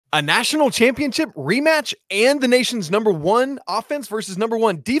A national championship rematch and the nation's #1 offense versus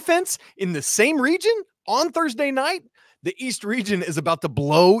 #1 defense in the same region on Thursday night? The East region is about to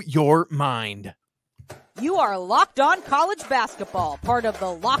blow your mind. You are Locked On College Basketball, part of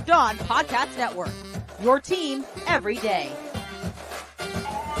the Locked On Podcast Network. Your team every day.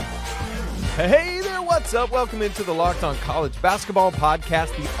 Hey there, what's up? Welcome into the Locked On College Basketball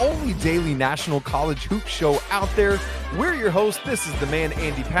Podcast, the only daily national college hoop show out there. We're your hosts. This is the man,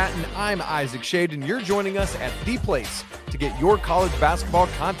 Andy Patton. I'm Isaac Jaedon. You're joining us at the place to get your college basketball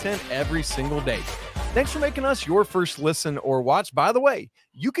content every single day. Thanks for making us your first listen or watch. By the way,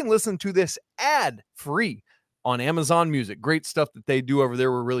 you can listen to this ad-free on Amazon Music. Great stuff that they do over there.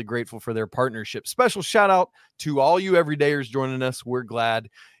 We're really grateful for their partnership. Special shout out to all you everydayers joining us. We're glad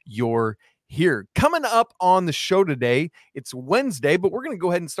you're here. Coming up on the show today, it's Wednesday, but we're going to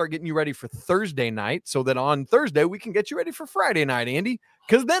go ahead and start getting you ready for Thursday night so that on Thursday we can get you ready for Friday night, Andy,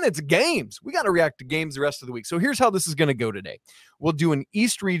 because then it's games. We got to react to games the rest of the week. So here's how this is going to go today. We'll do an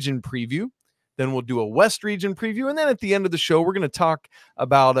East region preview. Then we'll do a West region preview. And then at the end of the show, we're going to talk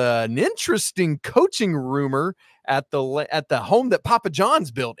about an interesting coaching rumor at the home that Papa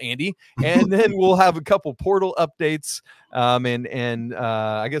John's built, Andy. And then we'll have a couple portal updates and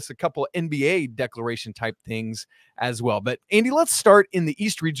I guess a couple NBA declaration type things as well. But Andy, let's start in the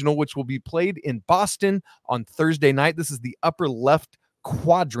East Regional, which will be played in Boston on Thursday night. This is the upper left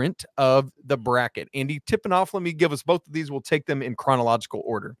quadrant of the bracket. Andy, tipping off, let me give us both of these. We'll take them in chronological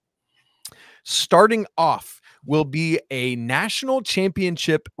order. Starting off will be a national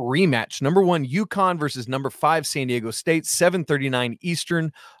championship rematch. #1 UConn versus #5 San Diego State, 7:39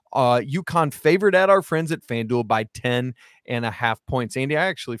 Eastern. UConn favored at our friends at FanDuel by 10.5 points. Andy, I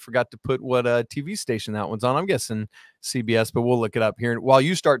actually forgot to put what TV station that one's on. I'm guessing CBS, but we'll look it up here. While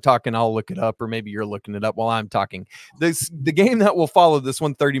you start talking, I'll look it up, or maybe you're looking it up while I'm talking. The game that will follow this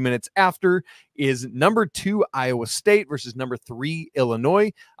one 30 minutes after is #2 Iowa State versus #3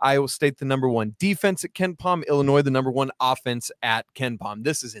 Illinois. Iowa State, the #1 defense at KenPom. Illinois, the #1 offense at KenPom.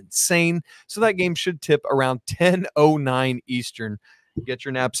 This is insane. So that game should tip around 10:09 Eastern. Get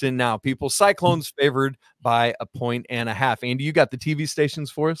your naps in now, people. Cyclones favored by 1.5. Andy, you got the TV stations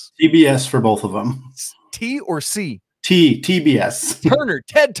for us? TBS for both of them. T or C? TBS.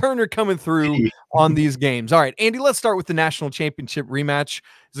 Ted Turner coming through on these games. All right, Andy, let's start with the national championship rematch.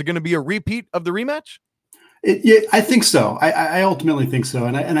 Is it going to be a repeat of the rematch? Yeah, I think so. I ultimately think so.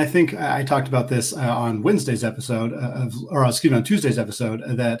 And I think I talked about this on Wednesday's episode on Tuesday's episode,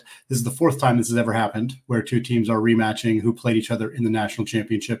 that this is the 4th time this has ever happened where two teams are rematching who played each other in the national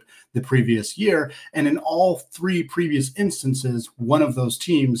championship the previous year. And in all 3 previous instances, one of those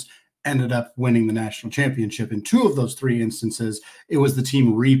teams ended up winning the national championship. In 2 of those 3 instances, it was the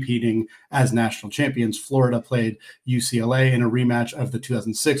team repeating as national champions. Florida played UCLA in a rematch of the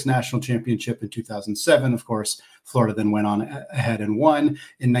 2006 national championship. In 2007, of course, Florida then went on ahead and won.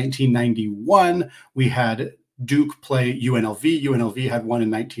 In 1991, we had Duke play UNLV. UNLV had won in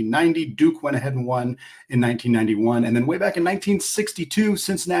 1990. Duke went ahead and won in 1991. And then way back in 1962,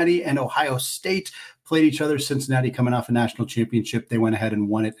 Cincinnati and Ohio State played each other. Cincinnati coming off a national championship, they went ahead and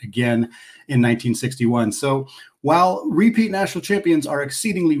won it again in 1961. So while repeat national champions are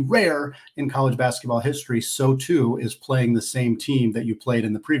exceedingly rare in college basketball history, so too is playing the same team that you played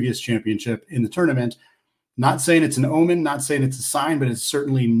in the previous championship in the tournament. Not saying it's an omen, not saying it's a sign, but it's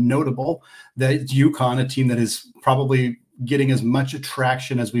certainly notable that it's UConn, a team that is probably getting as much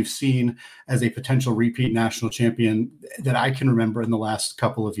attraction as we've seen as a potential repeat national champion that I can remember in the last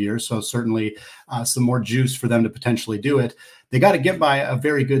couple of years. So certainly some more juice for them to potentially do it. They got to get by a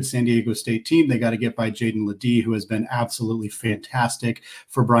very good San Diego State team. They got to get by Jaedon LeDee, who has been absolutely fantastic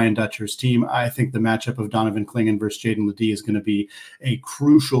for Brian Dutcher's team. I think the matchup of Donovan Clingan versus Jaedon LeDee is going to be a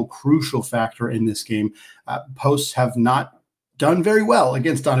crucial factor in this game. Posts have not done very well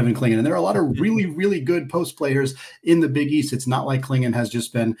against Donovan Clingan, and there are a lot of really good post players in the Big East. It's not like Clingan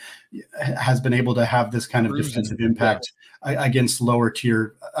has been able to have this kind of defensive impact against lower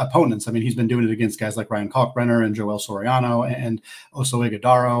tier opponents. I mean, he's been doing it against guys like Ryan Kalkbrenner and Joel Soriano and Oso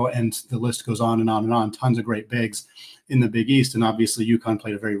Ighodaro, and the list goes on and on and on. Tons of great bigs in the Big East, and obviously UConn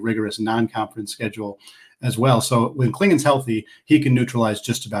played a very rigorous non-conference schedule as well. So when Clingan's healthy, he can neutralize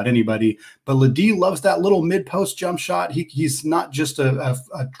just about anybody. But LeDee loves that little mid-post jump shot. He's not just a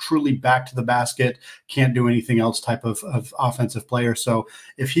truly back to the basket, can't do anything else type of offensive player. So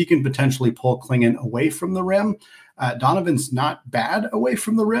if he can potentially pull Clingan away from the rim, Donovan's not bad away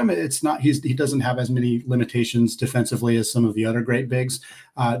from the rim. It's not he doesn't have as many limitations defensively as some of the other great bigs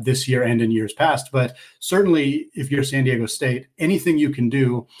this year and in years past. But certainly, if you're San Diego State, anything you can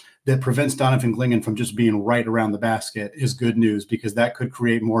do that prevents Donovan Glingen from just being right around the basket is good news, because that could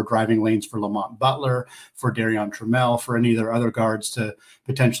create more driving lanes for Lamont Butler, for Darion Trammell, for any of their other guards to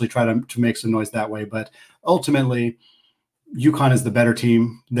potentially try to make some noise that way. But ultimately, UConn is the better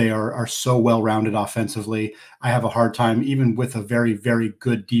team. They are so well-rounded offensively. I have a hard time, even with a very, very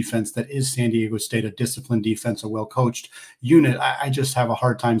good defense that is San Diego State, a disciplined defense, a well-coached unit. I just have a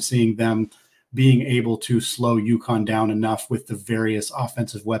hard time seeing them being able to slow UConn down enough with the various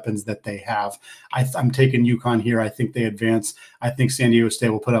offensive weapons that they have. I'm taking UConn here. I think they advance. I think San Diego State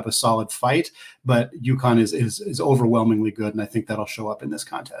will put up a solid fight, but UConn is overwhelmingly good, and I think that'll show up in this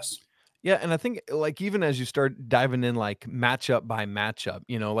contest. Yeah, and I think, like, even as you start diving in, like, matchup by matchup,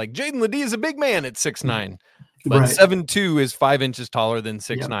 like Jaedon LeDee is a big man at 6'9", but 7'2" is 5 inches taller than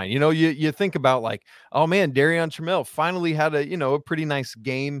 6'9". You think about, like, oh man, Darion Trammell finally had a pretty nice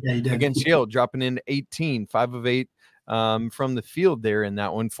game against Yale, dropping in 18, 5 of 8 from the field there in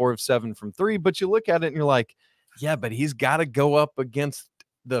that one, 4 of 7 from 3. But you look at it and you're like, yeah, but he's got to go up against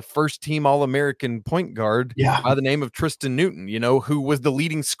the first team All-American point guard by the name of Tristan Newton, who was the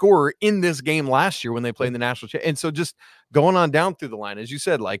leading scorer in this game last year when they played in the national championship. And so just going on down through the line, as you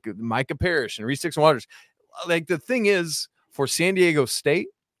said, like Micah Parrish and Reese Dixon-Waters, like the thing is, for San Diego State,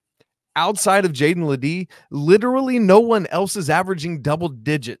 outside of Jaedon LeDee, literally no one else is averaging double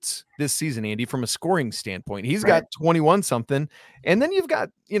digits this season, Andy, from a scoring standpoint. He's got 21 something. And then you've got,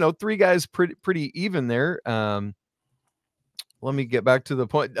 3 guys pretty even there. Let me get back to the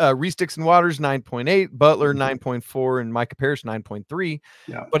point. Reese Dixon-Waters, 9.8, Butler, 9.4, and Micah Parrish, 9.3.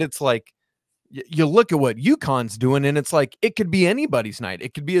 Yeah. But it's like, you look at what UConn's doing, and it's like, it could be anybody's night.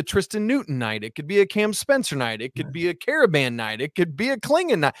 It could be a Tristan Newton night. It could be a Cam Spencer night. It could be a Caravan night. It could be a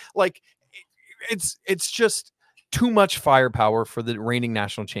Klingen night. Like, it's just too much firepower for the reigning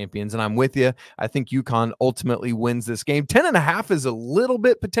national champions. And I'm with you. I think UConn ultimately wins this game. 10.5 is a little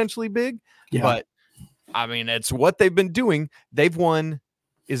bit potentially big, but I mean, it's what they've been doing. They've won,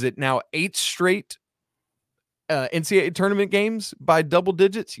 is it now 8 straight NCAA tournament games by double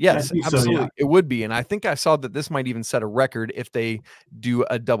digits? Yes, absolutely. So, it would be. And I think I saw that this might even set a record if they do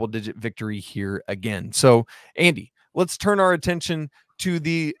a double-digit victory here again. So, Andy, let's turn our attention to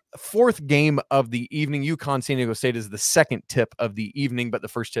the 4th game of the evening. UConn San Diego State is the 2nd tip of the evening, but the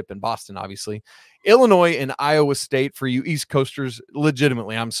first tip in Boston, obviously. Illinois and Iowa State. For you East Coasters,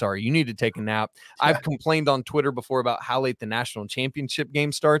 legitimately, I'm sorry, you need to take a nap. I've complained on Twitter before about how late the national championship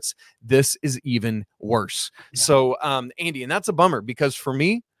game starts. This is even worse. So, Andy, and that's a bummer, because for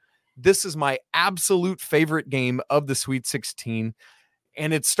me, this is my absolute favorite game of the Sweet 16.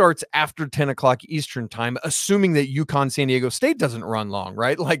 And it starts after 10 o'clock Eastern time, assuming that UConn San Diego State doesn't run long,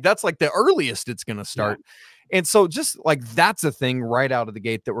 right? Like, that's like the earliest it's going to start. And so just like, that's a thing right out of the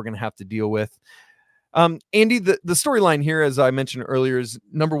gate that we're going to have to deal with. Andy, the storyline here, as I mentioned earlier, is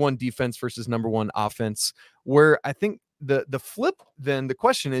number 1 defense versus number 1 offense, where I think the flip, then the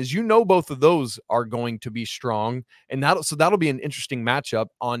question is, both of those are going to be strong, and that'll be an interesting matchup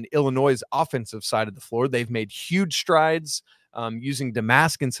on Illinois' offensive side of the floor. They've made huge strides using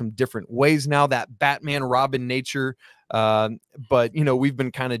Damask in some different ways now, that Batman Robin nature. But we've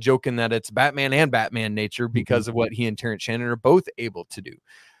been kind of joking that it's Batman and Batman nature because of what he and Terrence Shannon are both able to do.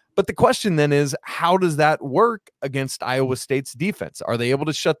 But the question then is, how does that work against Iowa State's defense? Are they able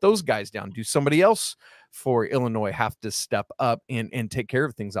to shut those guys down? Do somebody else for Illinois have to step up and take care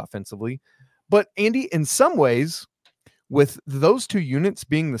of things offensively? But Andy, in some ways, with those 2 units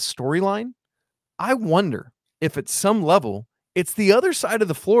being the storyline, I wonder if at some level it's the other side of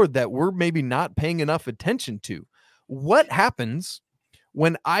the floor that we're maybe not paying enough attention to. What happens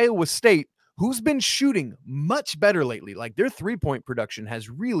when Iowa State, who's been shooting much better lately, like their 3-point production has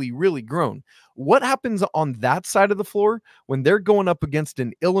really, really grown. What happens on that side of the floor when they're going up against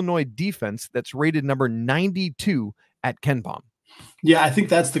an Illinois defense that's rated number 92 at KenPom? Yeah, I think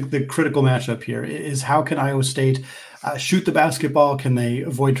that's the critical matchup here, is how can Iowa State shoot the basketball? Can they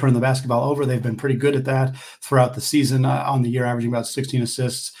avoid turning the basketball over? They've been pretty good at that throughout the season, on the year, averaging about 16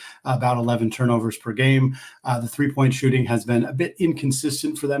 assists, about 11 turnovers per game. The 3-point shooting has been a bit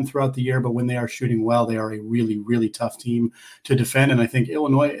inconsistent for them throughout the year, but when they are shooting well, they are a really, really tough team to defend. And I think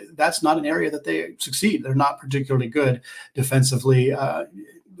Illinois, that's not an area that they succeed. They're not particularly good defensively.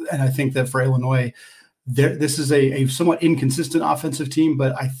 And I think that for Illinois, this is a somewhat inconsistent offensive team,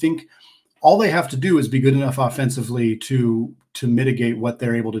 but I think all they have to do is be good enough offensively to mitigate what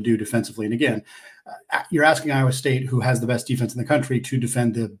they're able to do defensively. And again, you're asking Iowa State, who has the best defense in the country, to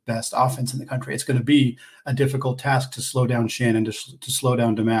defend the best offense in the country. It's going to be a difficult task to slow down Shannon, to slow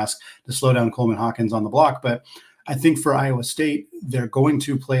down Damask, to slow down Coleman Hawkins on the block. But I think for Iowa State, they're going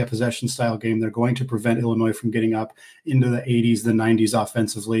to play a possession style game. They're going to prevent Illinois from getting up into the 80s, the 90s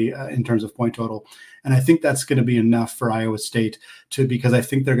offensively in terms of point total. And I think that's going to be enough for Iowa State because I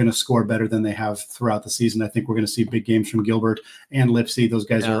think they're going to score better than they have throughout the season. I think we're going to see big games from Gilbert and Lipsey. Those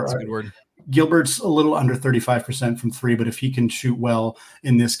guys are that's a good word. Gilbert's a little under 35% from three, but if he can shoot well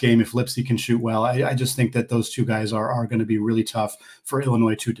in this game, if Lipsey can shoot well, I just think that those two guys are going to be really tough for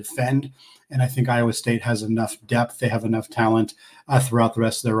Illinois to defend. And I think Iowa State has enough depth. They have enough talent throughout the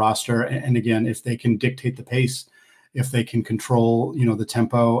rest of their roster. And again, if they can dictate the pace, if they can control, the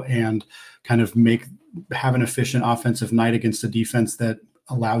tempo and kind of have an efficient offensive night against a defense that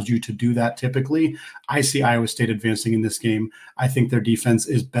allows you to do that typically, I see Iowa State advancing in this game. I think their defense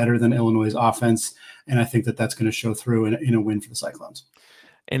is better than Illinois' offense, and I think that that's going to show through in a win for the Cyclones.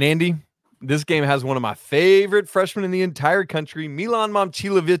 And Andy, this game has one of my favorite freshmen in the entire country, Milan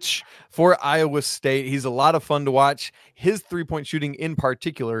Momcilovic for Iowa State. He's a lot of fun to watch. His three-point shooting in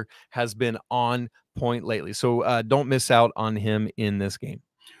particular has been on point lately, so don't miss out on him in this game.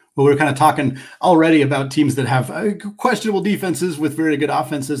 Well, we're kind of talking already about teams that have questionable defenses with very good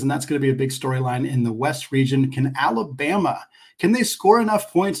offenses, and that's going to be a big storyline in the West region. Can they score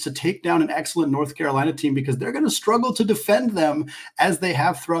enough points to take down an excellent North Carolina team? Because they're going to struggle to defend them as they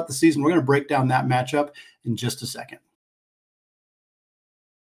have throughout the season. We're going to break down that matchup in just a second.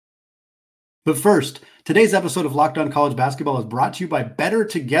 But first, today's episode of Locked On College Basketball is brought to you by Better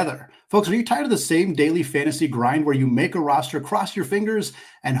Together. Folks, are you tired of the same daily fantasy grind where you make a roster, cross your fingers,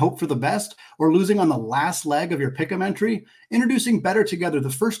 and hope for the best, or losing on the last leg of your pick'em entry? Introducing Better Together, the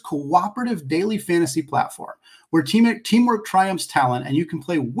first cooperative daily fantasy platform where teamwork triumphs talent and you can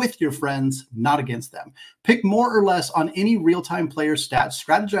play with your friends, not against them. Pick more or less on any real-time player stats,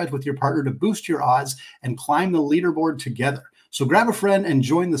 strategize with your partner to boost your odds, and climb the leaderboard together. So grab a friend and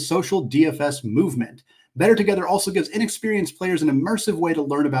join the social DFS movement. Better Together also gives inexperienced players an immersive way to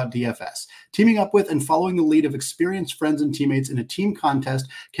learn about DFS. Teaming up with and following the lead of experienced friends and teammates in a team contest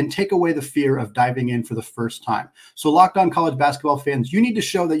can take away the fear of diving in for the first time. So Locked On College Basketball fans, you need to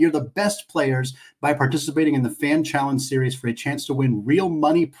show that you're the best players by participating in the Fan Challenge series for a chance to win real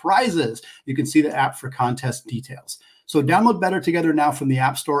money prizes. You can see the app for contest details. So download Better Together now from the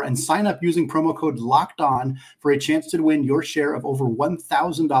App Store and sign up using promo code LOCKEDON for a chance to win your share of over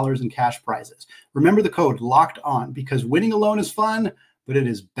 $1,000 in cash prizes. Remember the code LOCKEDON because winning alone is fun, but it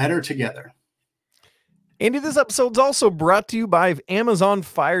is better together. Andy, this episode's also brought to you by Amazon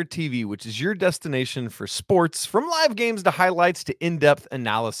Fire TV, which is your destination for sports, from live games to highlights to in-depth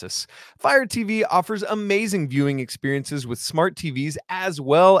analysis. Fire TV offers amazing viewing experiences with smart TVs as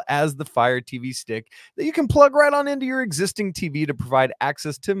well as the Fire TV stick that you can plug right on into your existing TV to provide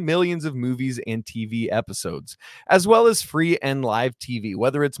access to millions of movies and TV episodes, as well as free and live TV.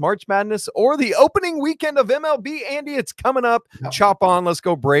 Whether it's March Madness or the opening weekend of MLB, Andy, it's coming up. Yep. Chop on, let's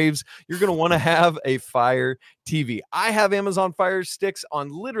go Braves. You're going to want to have a Fire TV. I have Amazon Fire sticks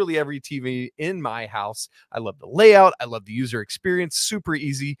on literally every TV in my house. I love the layout. I love the user experience. Super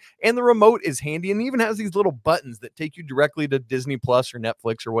easy. And the remote is handy and even has these little buttons that take you directly to Disney Plus or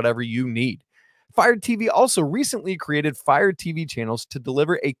Netflix or whatever you need. Fire TV also recently created Fire TV channels to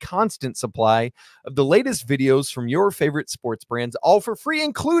deliver a constant supply of the latest videos from your favorite sports brands, all for free,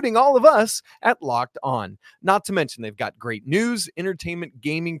 including all of us at Locked On. Not to mention, they've got great news, entertainment,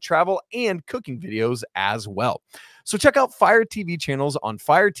 gaming, travel, and cooking videos as well. So check out Fire TV channels on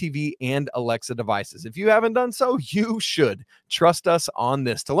Fire TV and Alexa devices. If you haven't done so, you should. Trust us on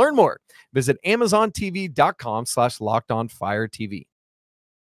this. To learn more, visit amazontv.com/LockedOnFireTV.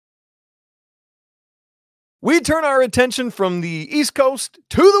 We turn our attention from the East Coast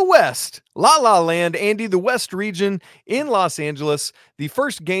to the West. La La Land, Andy, the West region in Los Angeles. The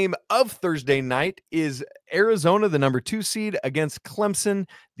first game of Thursday night is Arizona, the number 2 seed, against Clemson,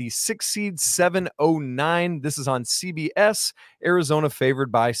 the 6 seed, 7-0-9. This is on CBS. Arizona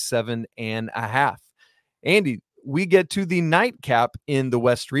favored by 7.5. Andy, we get to the nightcap in the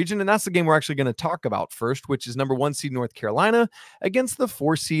West region, and that's the game we're actually going to talk about first, which is number 1 seed North Carolina against the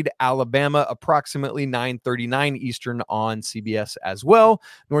 4 seed Alabama, approximately 9:39 Eastern on CBS as well.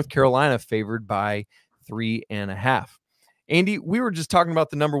 North Carolina favored by 3.5. Andy, we were just talking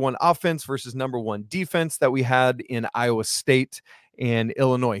about the number 1 offense versus number 1 defense that we had in Iowa State and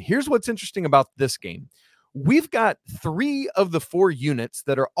Illinois. Here's what's interesting about this game. We've got 3 of the 4 units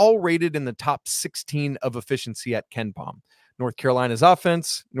that are all rated in the top 16 of efficiency at KenPom. North Carolina's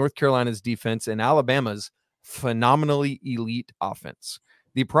offense, North Carolina's defense, and Alabama's phenomenally elite offense.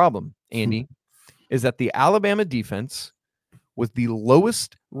 The problem, Andy, is that the Alabama defense was the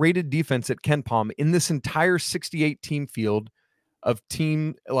lowest rated defense at KenPom in this entire 68 team field of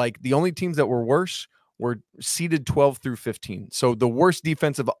team. Like, the only teams that were worse were seeded 12 through 15. So the worst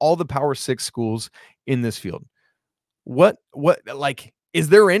defense of all the Power 6 schools in this field. What like, is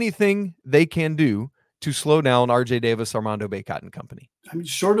there anything they can do to slow down RJ Davis, Armando Bacot and company? I mean,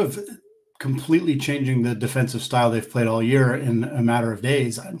 short of completely changing the defensive style they've played all year in a matter of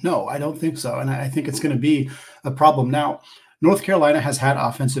days, no, I don't think so. And I think it's going to be a problem. Now, North Carolina has had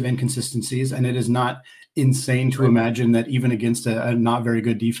offensive inconsistencies, and it is not insane to imagine that even against a not very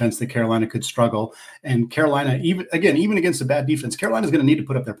good defense that Carolina could struggle. And Carolina, even against a bad defense, Carolina's going to need to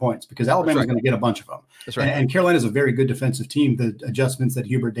put up their points because Alabama's going to get a bunch of them. That's right. And Carolina's a very good defensive team. The adjustments that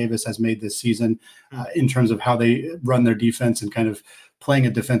Hubert Davis has made this season in terms of how they run their defense and kind of playing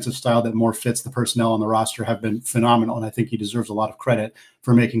a defensive style that more fits the personnel on the roster have been phenomenal. And I think he deserves a lot of credit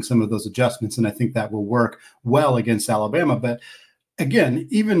for making some of those adjustments. And I think that will work well against Alabama. But again,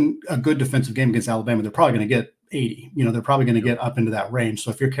 even a good defensive game against Alabama, they're probably going to get 80. They're probably going to get up into that range. So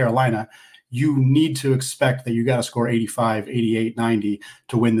if you're Carolina, you need to expect that you got to score 85, 88, 90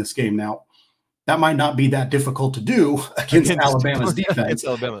 to win this game. Now, that might not be that difficult to do against Alabama's defense. Against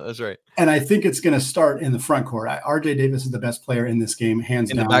Alabama, that's right. And I think it's going to start in the front court. RJ Davis is the best player in this game, hands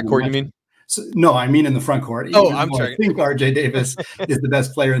down. In the backcourt, you mean? So, no, I mean in the front court. Oh, I'm sorry. I think RJ Davis is the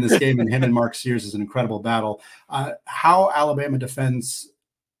best player in this game, and him and Mark Sears is an incredible battle. How Alabama defends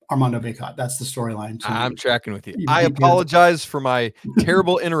Armando Bacot, that's the storyline. I'm tracking with you. I apologize for my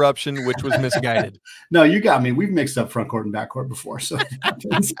terrible interruption, which was misguided. No, you got me. We've mixed up front court and back court before, so it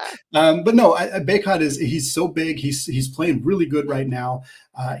happens. But no, Bacot he's so big. He's playing really good right now.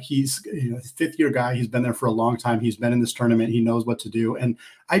 He's a fifth-year guy. He's been there for a long time. He's been in this tournament. He knows what to do. And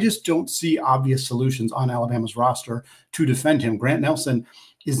I just don't see obvious solutions on Alabama's roster to defend him. Grant Nelson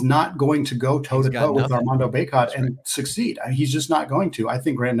is not going to go toe-to-toe with Armando Bacot and succeed. He's just not going to. I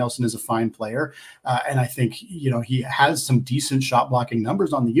think Grant Nelson is a fine player, and I think he has some decent shot blocking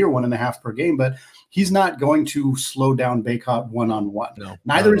numbers on the year, 1.5 per game, but he's not going to slow down Bacot one-on-one. No,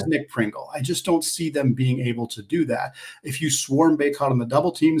 neither is Nick Pringle. I just don't see them being able to do that. If you swarm Bacot on the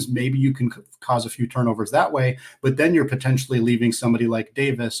double teams, maybe you can cause a few turnovers that way, but then you're potentially leaving somebody like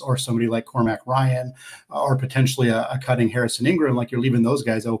Davis or somebody like Cormac Ryan or potentially a cutting Harrison Ingram, like you're leaving those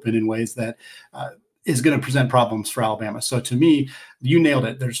guys open in ways that is going to present problems for Alabama. So to me, you nailed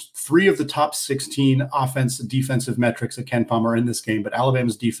it. There's 3 of the top 16 offensive defensive metrics at KenPom are in this game, but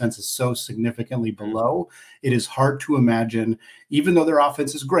Alabama's defense is so significantly below. It is hard to imagine, even though their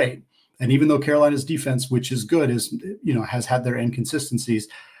offense is great, and even though Carolina's defense, which is good, has had their inconsistencies.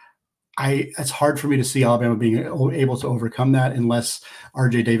 It's hard for me to see Alabama being able to overcome that unless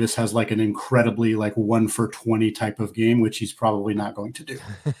RJ Davis has like an incredibly 1 for 20 type of game, which he's probably not going to do.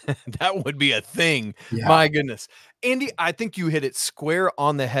 That would be a thing. Yeah. My goodness. Andy, I think you hit it square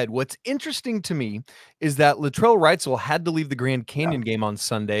on the head. What's interesting to me is that Latrell Wrightsell had to leave the Grand Canyon game on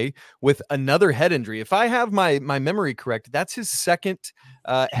Sunday with another head injury. If I have my memory correct, that's his second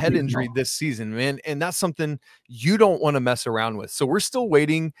head injury this season, man. And that's something you don't want to mess around with. So we're still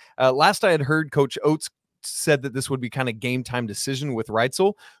waiting. Last I had heard, Coach Oats said that this would be kind of game time decision with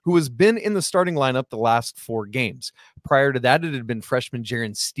Wrightsell, who has been in the starting lineup the last 4 games. Prior to that, it had been freshman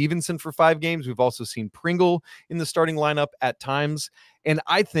Jaron Stevenson for 5 games. We've also seen Pringle in the starting lineup at times. And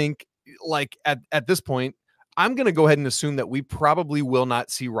I think at this point, I'm going to go ahead and assume that we probably will not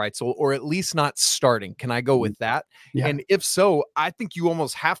see Wrightsell, or at least not starting. Can I go with that? Yeah. And if so, I think you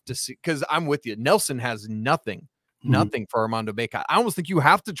almost have to see, because I'm with you. Nelson has nothing for Armando Bacot. I almost think you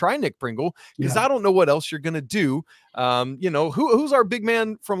have to try Nick Pringle because I don't know what else you're going to do. Who's our big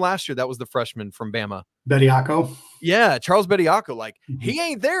man from last year? That was the freshman from Bama. Bediako. Yeah, Charles Bediako. He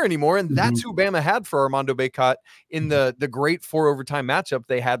ain't there anymore, and that's who Bama had for Armando Bacot in the great 4 overtime matchup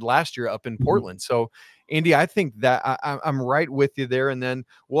they had last year up in Portland. So, Andy, I think that I'm right with you there, and then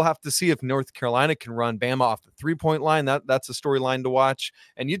we'll have to see if North Carolina can run Bama off the 3-point line. That's a storyline to watch.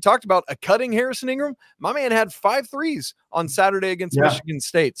 And you talked about a cutting Harrison Ingram. My man had 5 threes on Saturday against Michigan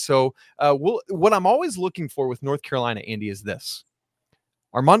State. So what I'm always looking for with North Carolina, Andy, is this.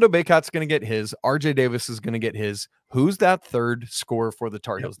 Armando Bacot's going to get his. RJ Davis is going to get his. Who's that third scorer for the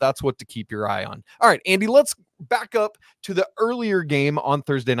Tar Heels? That's what to keep your eye on. All right, Andy, let's back up to the earlier game on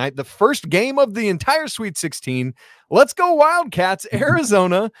Thursday night, the first game of the entire Sweet 16. Let's go Wildcats,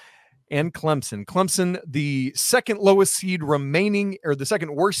 Arizona and Clemson. Clemson, the second lowest seed remaining, or the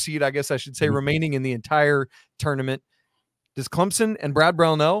second worst seed, I guess I should say, remaining in the entire tournament. Does Clemson and Brad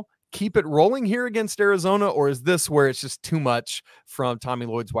Brownell keep it rolling here against Arizona, or is this where it's just too much from Tommy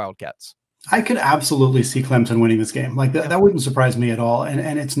Lloyd's Wildcats? I could absolutely see Clemson winning this game. That wouldn't surprise me at all.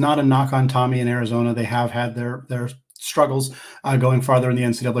 And it's not a knock on Tommy in Arizona. They have had their struggles going farther in the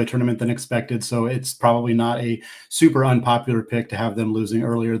NCAA tournament than expected. So it's probably not a super unpopular pick to have them losing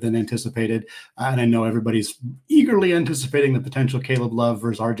earlier than anticipated. And I know everybody's eagerly anticipating the potential Caleb Love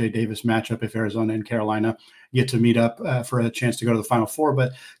versus RJ Davis matchup if Arizona and Carolina get to meet up for a chance to go to the Final Four.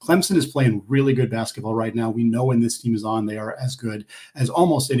 But Clemson is playing really good basketball right now. We know when this team is on, they are as good as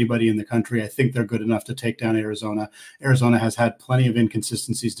almost anybody in the country. I think they're good enough to take down Arizona. Arizona has had plenty of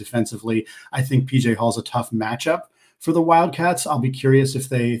inconsistencies defensively. I think PJ Hall's a tough matchup for the Wildcats. I'll be curious if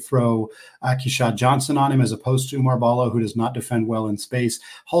they throw Keshad Johnson on him as opposed to Umar Ballo, who does not defend well in space.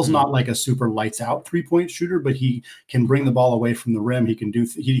 Hall's not like a super lights out 3-point shooter, but he can bring the ball away from the rim. He can do.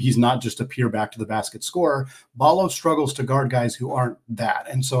 He's not just a pure back to the basket scorer. Ballo struggles to guard guys who aren't that,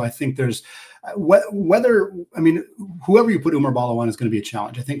 and so I think there's whoever you put Umar Ballo on is going to be a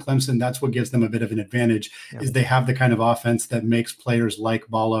challenge. I think Clemson, that's what gives them a bit of an advantage, is they have the kind of offense that makes players like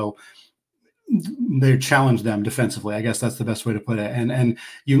Ballo, they challenge them defensively. I guess that's the best way to put it. And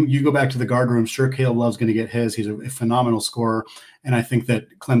you go back to the guard room. Sure, Caleb Love's going to get his. He's a phenomenal scorer. And I think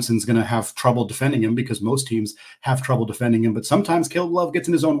that Clemson's going to have trouble defending him because most teams have trouble defending him. But sometimes Caleb Love gets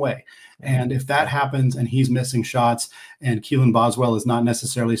in his own way. And if that happens and he's missing shots and Keelan Boswell is not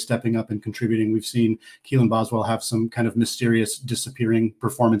necessarily stepping up and contributing, we've seen Keelan Boswell have some kind of mysterious disappearing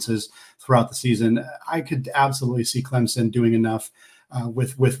performances throughout the season. I could absolutely see Clemson doing enough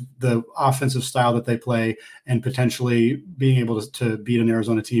with the offensive style that they play and potentially being able to beat an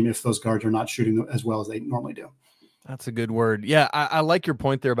Arizona team if those guards are not shooting as well as they normally do. That's a good word. Yeah, I like your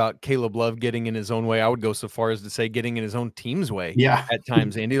point there about Caleb Love getting in his own way. I would go so far as to say getting in his own team's way at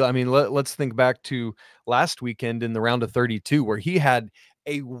times, Andy. I mean, let's think back to last weekend in the round of 32 where he had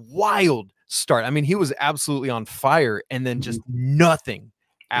a wild start. I mean, he was absolutely on fire and then just nothing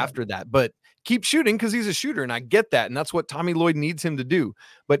after that. But keep shooting because he's a shooter, and I get that, and that's what Tommy Lloyd needs him to do.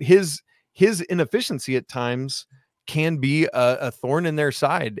 But his inefficiency at times can be a thorn in their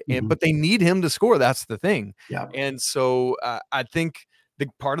side, but they need him to score. That's the thing. And so I think the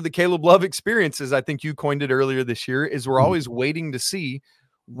part of the Caleb Love experience is, I think you coined it earlier this year, is we're always waiting to see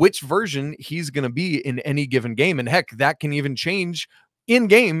which version he's going to be in any given game. And heck, that can even change in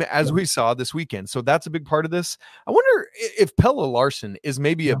game as we saw this weekend. So that's a big part of this. I wonder if Pella Larson is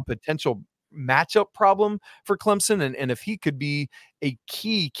maybe a potential matchup problem for Clemson, and if he could be a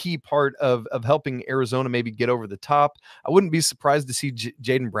key part of helping Arizona maybe get over the top. I wouldn't be surprised to see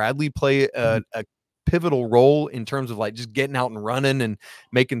Jaden Bradley play a pivotal role in terms of like just getting out and running and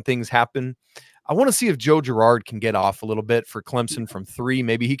making things happen. I want to see if Joe Girard can get off a little bit for Clemson from three.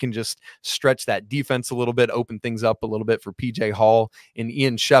 Maybe he can just stretch that defense a little bit, open things up a little bit for PJ Hall and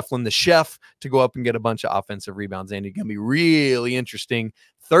Ian Shefflin, the chef, to go up and get a bunch of offensive rebounds. And it's going to be really interesting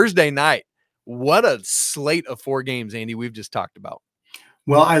Thursday night. What a slate of 4 games, Andy, we've just talked about.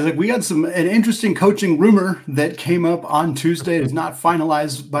 Well, Isaac, we got an interesting coaching rumor that came up on Tuesday. It is not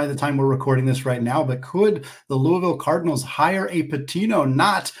finalized by the time we're recording this right now, but could the Louisville Cardinals hire a Pitino,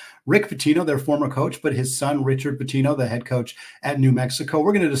 not Rick Pitino, their former coach, but his son, Richard Pitino, the head coach at New Mexico?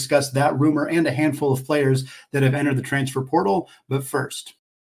 We're going to discuss that rumor and a handful of players that have entered the transfer portal. But first,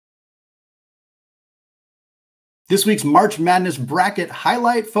 this week's March Madness bracket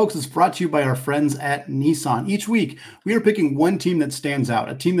highlight, folks, is brought to you by our friends at Nissan. Each week, we are picking one team that stands out,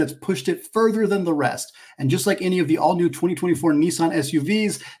 a team that's pushed it further than the rest. And just like any of the all-new 2024 Nissan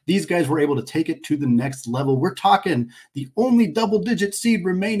SUVs, these guys were able to take it to the next level. We're talking the only double-digit seed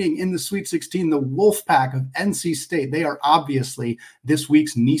remaining in the Sweet 16, the Wolfpack of NC State. They are obviously this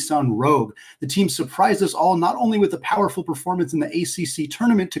week's Nissan Rogue. The team surprised us all, not only with a powerful performance in the ACC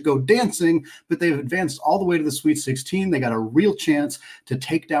tournament to go dancing, but they've advanced all the way to the Sweet 16. They got a real chance to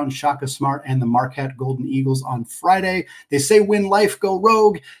take down Shaka Smart and the Marquette Golden Eagles on Friday. They say win life, go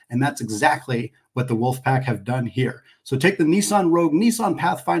Rogue, and that's exactly what the Wolfpack have done here. So take the Nissan Rogue, Nissan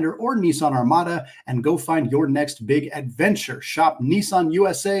Pathfinder, or Nissan Armada and go find your next big adventure. Shop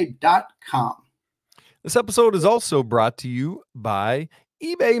NissanUSA.com. This episode is also brought to you by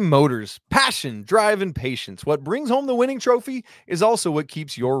eBay Motors. Passion, drive, and patience. What brings home the winning trophy is also what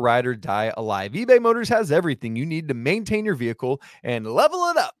keeps your ride or die alive. eBay Motors has everything you need to maintain your vehicle and level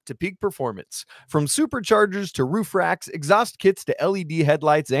it up to peak performance. From superchargers to roof racks, exhaust kits to LED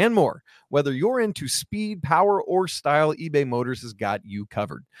headlights, and more. Whether you're into speed, power, or style, eBay Motors has got you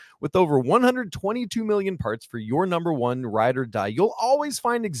covered. With over 122 million parts for your number one ride or die, you'll always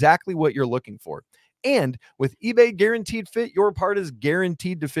find exactly what you're looking for. And with eBay Guaranteed Fit, your part is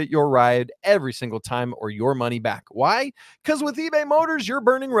guaranteed to fit your ride every single time or your money back. Why? Because with eBay Motors, you're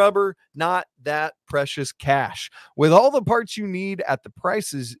burning rubber, not that precious cash. With all the parts you need at the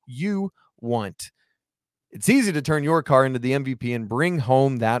prices you want. It's easy to turn your car into the MVP and bring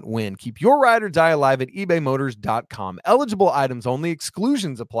home that win. Keep your ride or die alive at ebaymotors.com. Eligible items only.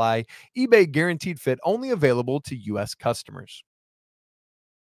 Exclusions apply. eBay guaranteed fit only available to U.S. customers.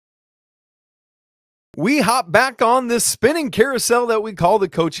 We hop back on this spinning carousel that we call the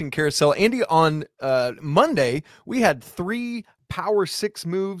coaching carousel. Andy, on Monday, we had 3 Power 6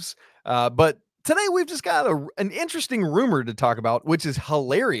 moves, but today we've just got an interesting rumor to talk about, which is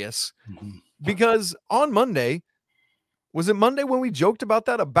hilarious. Because on Monday, was it Monday when we joked about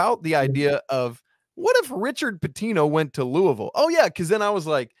that, about the idea of what if Richard Pitino went to Louisville? Oh, yeah, because then I was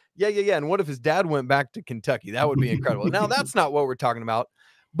like, yeah. And what if his dad went back to Kentucky? That would be incredible. Now, that's not what we're talking about.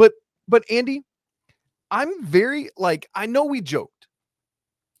 But Andy, I'm very, I know we joked,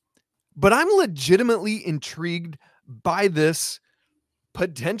 but I'm legitimately intrigued by this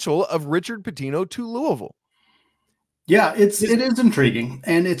potential of Richard Pitino to Louisville. Yeah, it is intriguing,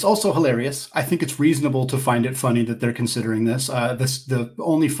 and it's also hilarious. I think it's reasonable to find it funny that they're considering this. The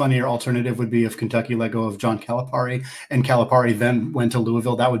only funnier alternative would be if Kentucky let go of John Calipari, and Calipari then went to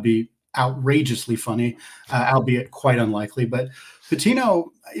Louisville. That would be outrageously funny, albeit quite unlikely. But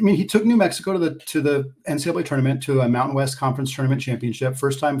Pitino, I mean, he took New Mexico to the NCAA tournament, to a Mountain West Conference tournament championship,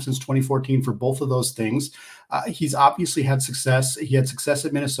 first time since 2014 for both of those things. He's obviously had success. He had success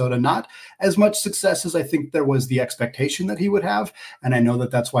at Minnesota, not as much success as I think there was the expectation that he would have. And I know that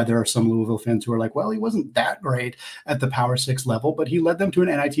that's why there are some Louisville fans who are like, well, he wasn't that great at the Power 6 level, but he led them to an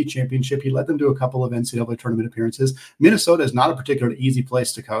NIT championship. He led them to a couple of NCAA tournament appearances. Minnesota is not a particularly easy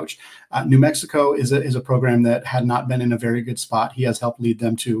place to coach. New Mexico is a program that had not been in a very good spot. He has helped lead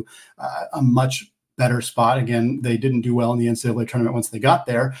them to a much better spot. Again, they didn't do well in the NCAA tournament once they got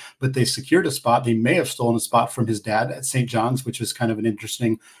there, but they secured a spot. They may have stolen a spot from his dad at St. John's, which is kind of an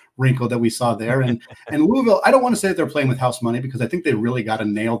interesting wrinkle that we saw there. And Louisville, I don't want to say that they're playing with house money, because I think they really got to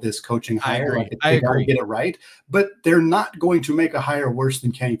nail this coaching hire. I agree. Get it right, but they're not going to make a hire worse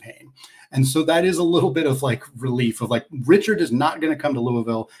than Kenny Payne. And so that is a little bit of relief of Richard is not going to come to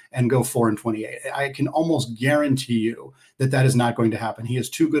Louisville and go 4-28. I can almost guarantee you that is not going to happen. He is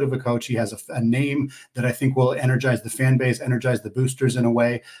too good of a coach. He has a name that I think will energize the fan base, energize the boosters in a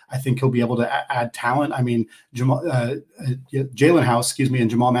way. I think he'll be able to add talent. I mean, Jalen House, and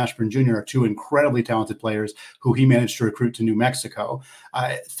Jamal Mashburn Jr. are 2 incredibly talented players who he managed to recruit to New Mexico.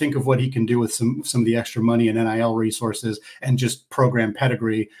 Think of what he can do with some of the extra money and NIL resources and just program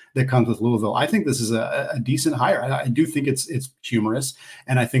pedigree that comes with Louisville. I think this is a decent hire. I do think it's humorous,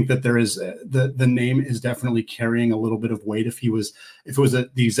 and I think that there is the name is definitely carrying a little bit of weight. If it was the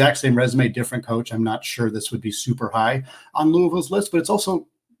exact same resume, different coach, I'm not sure this would be super high on Louisville's list. But it's also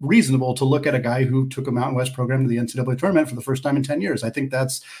reasonable to look at a guy who took a Mountain West program to the NCAA tournament for the first time in 10 years. I think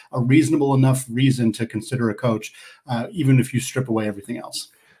that's a reasonable enough reason to consider a coach, even if you strip away everything else.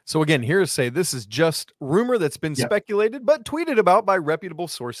 So again, here to say this is just rumor that's been speculated, but tweeted about by reputable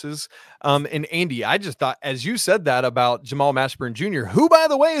sources. And Andy, I just thought, as you said that about Jamal Mashburn Jr., who, by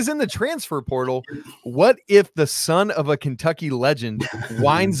the way, is in the transfer portal, what if the son of a Kentucky legend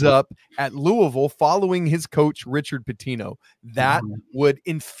winds up at Louisville following his coach, Richard Pitino? That would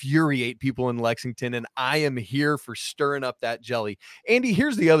infuriate people in Lexington, and I am here for stirring up that jelly. Andy,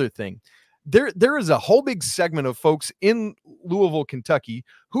 here's the other thing. There is a whole big segment of folks in Louisville, Kentucky,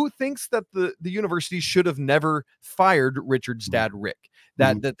 who thinks that the university should have never fired Richard's dad, Rick,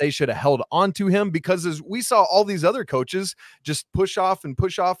 that they should have held on to him, because as we saw all these other coaches just push off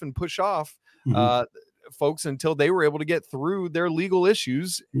folks until they were able to get through their legal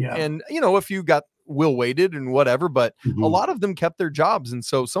issues. And, a few got will weighted and whatever, but a lot of them kept their jobs. And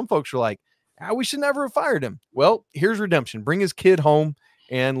so some folks were like, we should never have fired him. Well, here's redemption. Bring his kid home,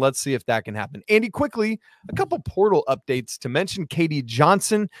 and let's see if that can happen. Andy, quickly, a couple portal updates to mention. Katie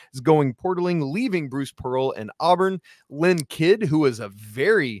Johnson is going portaling, leaving Bruce Pearl and Auburn. Lynn Kidd, who is a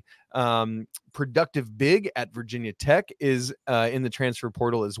very productive big at Virginia Tech, is in the transfer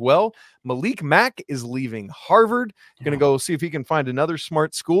portal as well. Malik Mack is leaving Harvard. Going to go see if he can find another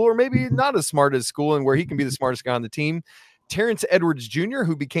smart school, or maybe not as smart as school, and where he can be the smartest guy on the team. Terrence Edwards Jr.,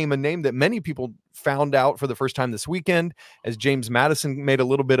 who became a name that many people found out for the first time this weekend, as James Madison made a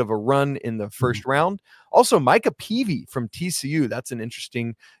little bit of a run in the first round. Also, Micah Peavy from TCU. That's an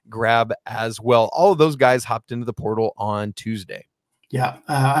interesting grab as well. All of those guys hopped into the portal on Tuesday. Yeah,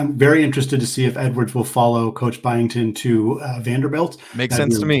 I'm very interested to see if Edwards will follow Coach Byington to Vanderbilt. Makes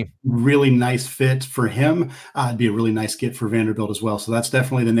sense to me. Really nice fit for him. It'd be a really nice get for Vanderbilt as well. So that's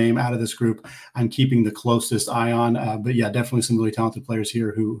definitely the name out of this group I'm keeping the closest eye on. But yeah, definitely some really talented players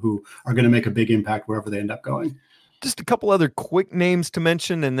here who are going to make a big impact wherever they end up going. Just a couple other quick names to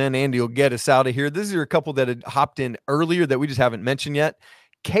mention, and then Andy will get us out of here. These are a couple that had hopped in earlier that we just haven't mentioned yet.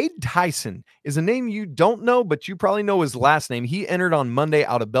 Cade Tyson is a name you don't know, but you probably know his last name. He entered on Monday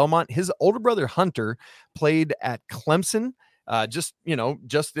out of Belmont. His older brother, Hunter, played at Clemson just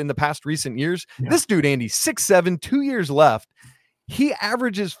in the past recent years. Yeah. This dude, Andy, 6'7", 2 years left. He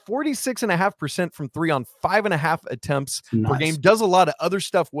averages 46.5% from three on 5.5 attempts per game. Does a lot of other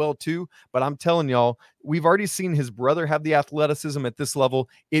stuff well too, but I'm telling y'all, we've already seen his brother have the athleticism at this level.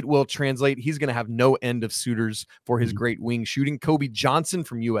 It will translate. He's going to have no end of suitors for his great wing shooting. Kobe Johnson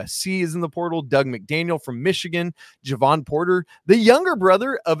from USC is in the portal. Doug McDaniel from Michigan. Javon Porter, the younger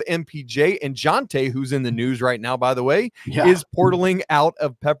brother of MPJ, and Jonte, who's in the news right now, by the way, is portaling out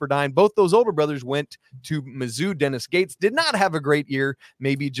of Pepperdine. Both those older brothers went to Mizzou. Dennis Gates did not have a great year.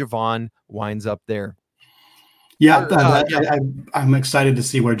 Maybe Javon winds up there. Yeah, I'm excited to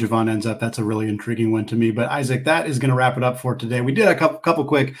see where Javon ends up. That's a really intriguing one to me. But Isaac, that is going to wrap it up for today. We did a couple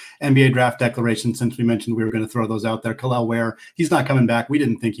quick NBA draft declarations since we mentioned we were going to throw those out there. Kel'el Ware, he's not coming back. We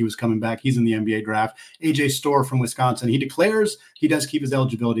didn't think he was coming back. He's in the NBA draft. AJ Storr from Wisconsin, he declares he does keep his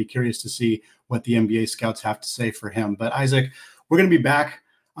eligibility. Curious to see what the NBA scouts have to say for him. But Isaac, we're going to be back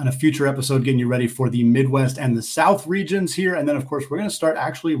on a future episode, getting you ready for the Midwest and the South regions here. And then, of course, we're going to start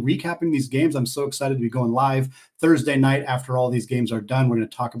actually recapping these games. I'm so excited to be going live Thursday night after all these games are done. We're going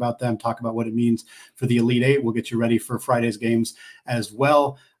to talk about them, talk about what it means for the Elite Eight. We'll get you ready for Friday's games as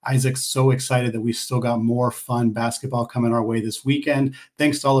well. Isaac's so excited that we still got more fun basketball coming our way this weekend.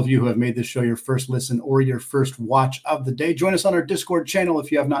 Thanks to all of you who have made this show your first listen or your first watch of the day. Join us on our Discord channel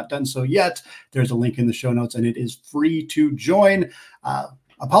if you have not done so yet. There's a link in the show notes, and it is free to join.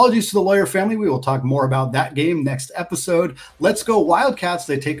 Apologies to the Lawyer family. We will talk more about that game next episode. Let's go Wildcats.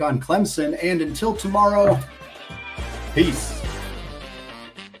 They take on Clemson. And until tomorrow, peace.